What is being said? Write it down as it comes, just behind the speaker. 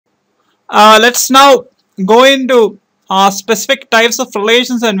Let's now go into specific types of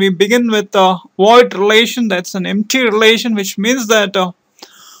relations, and we begin with the void relation. That's an empty relation, which means that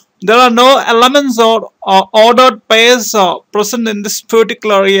there are no elements or ordered pairs present in this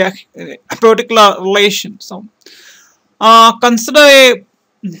particular relation. So consider a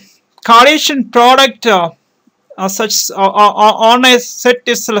Cartesian product on a set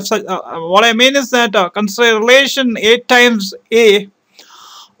itself. What I mean is that consider a relation A times A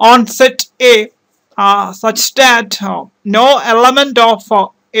on set A such that no element of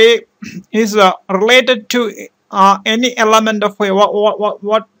A is related to any element of A.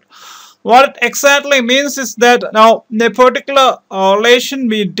 What it exactly means is that now in a particular relation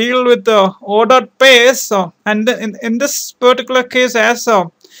we deal with the ordered pairs, and in this particular case, as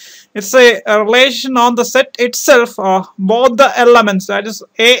it's a relation on the set itself, both the elements, that is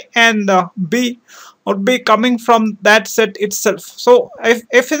A and B, would be coming from that set itself. So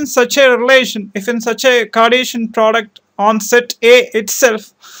if in such a relation, if in such a Cartesian product on set A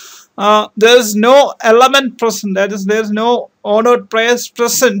itself, there is no element present, that is there is no ordered pairs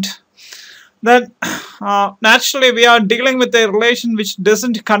present, then naturally we are dealing with a relation which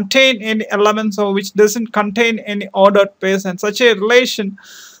doesn't contain any elements or which doesn't contain any ordered pairs, and such a relation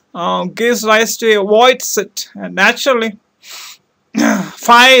gives rise to a void set. And naturally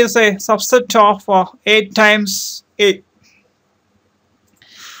phi is a subset of A times A.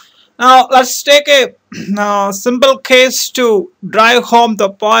 Now let's take a simple case to drive home the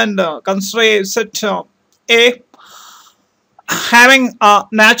point. Consider a set A having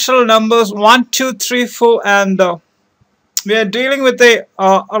natural numbers 1, 2, 3, 4, and we are dealing with a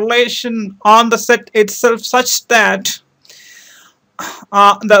relation on the set itself such that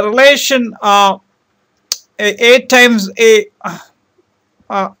the relation A times A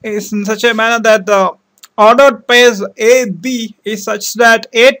is in such a manner that the ordered pairs A, B is such that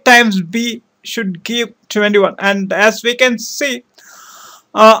A times B should give 21, and as we can see,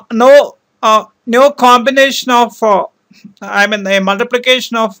 no combination of a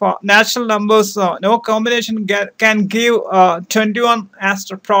multiplication of natural numbers, no combination can give 21 as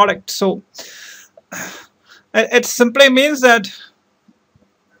the product. So it simply means that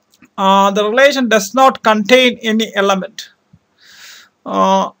the relation does not contain any element.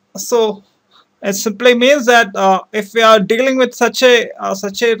 So it simply means that if we are dealing with such a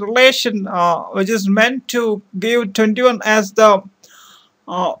relation which is meant to give 21 as the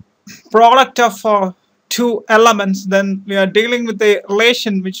product of two elements, then we are dealing with a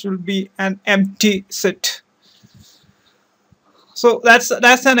relation which will be an empty set. So that's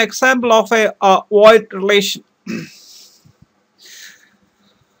an example of a void relation.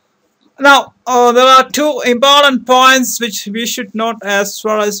 Now there are two important points which we should note as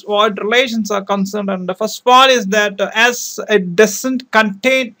far as void relations are concerned, and the first point is that as it doesn't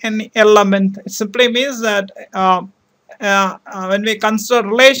contain any element, it simply means that when we consider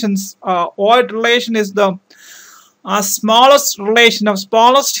relations, void relation is the smallest relation. Now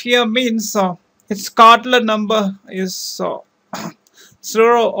smallest here means its cardinal number is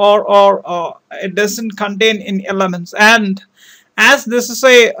 0 or it doesn't contain any elements, and as this is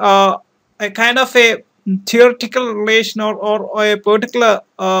a kind of a theoretical relation or a particular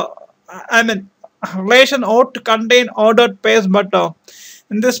relation ought to contain ordered pairs, but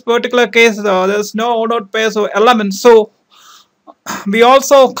in this particular case there's no ordered pairs or elements, so we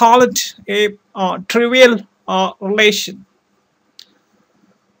also call it a trivial relation.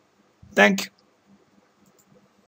 Thank you.